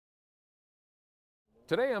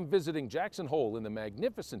Today I'm visiting Jackson Hole in the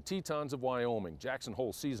magnificent Tetons of Wyoming. Jackson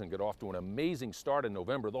Hole season got off to an amazing start in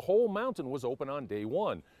November. The whole mountain was open on day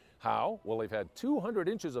one. How? Well, they've had 200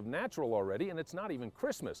 inches of natural already, and it's not even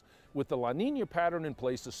Christmas. With the La Nina pattern in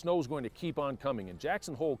place, the snow's going to keep on coming, and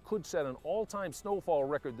Jackson Hole could set an all-time snowfall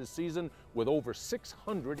record this season with over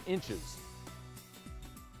 600 inches.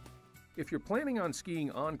 If you're planning on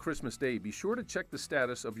skiing on Christmas Day, be sure to check the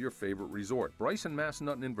status of your favorite resort. Bryce and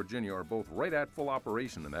Massanutten in Virginia are both right at full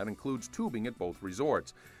operation, and that includes tubing at both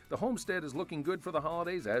resorts. The Homestead is looking good for the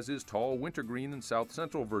holidays, as is Tall Wintergreen in South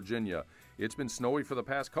Central Virginia. It's been snowy for the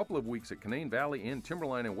past couple of weeks at Canaan Valley and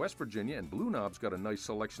Timberline in West Virginia, and Blue Knob's got a nice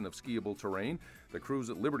selection of skiable terrain. The crews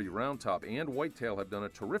at Liberty, Round Top, and Whitetail have done a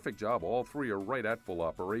terrific job. All three are right at full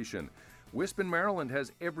operation. Wisp in Maryland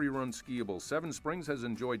has every run skiable. Seven Springs has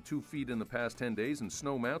enjoyed 2 feet in the past 10 days, and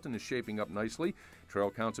Snow Mountain is shaping up nicely. Trail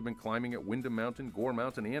counts have been climbing at Windham Mountain, Gore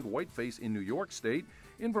Mountain, and Whiteface in New York State.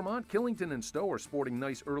 In Vermont, Killington and Stowe are sporting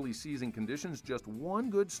nice early season conditions, just one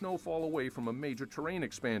good snowfall away from a major terrain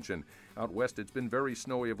expansion. Out west, it's been very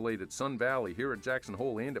snowy of late at Sun Valley, here at Jackson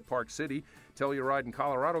Hole, and at Park City. Telluride in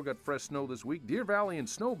Colorado got fresh snow this week. Deer Valley and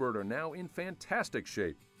Snowbird are now in fantastic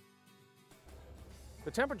shape. The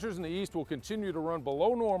temperatures in the east will continue to run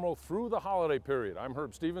below normal through the holiday period. I'm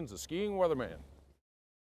Herb Stevens, the Skiing Weatherman.